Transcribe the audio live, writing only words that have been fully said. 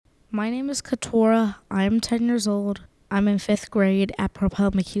My name is Ketorah. I am 10 years old. I'm in 5th grade at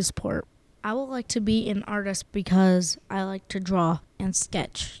Propel McHughesport. I would like to be an artist because I like to draw and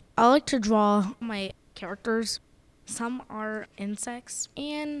sketch. I like to draw my characters. Some are insects,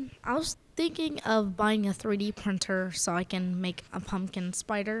 and I was thinking of buying a 3D printer so I can make a pumpkin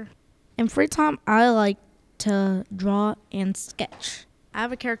spider. In free time, I like to draw and sketch. I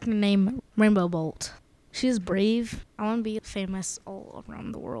have a character named Rainbow Bolt. She's brave. I want to be famous all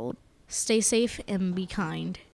around the world. Stay safe and be kind.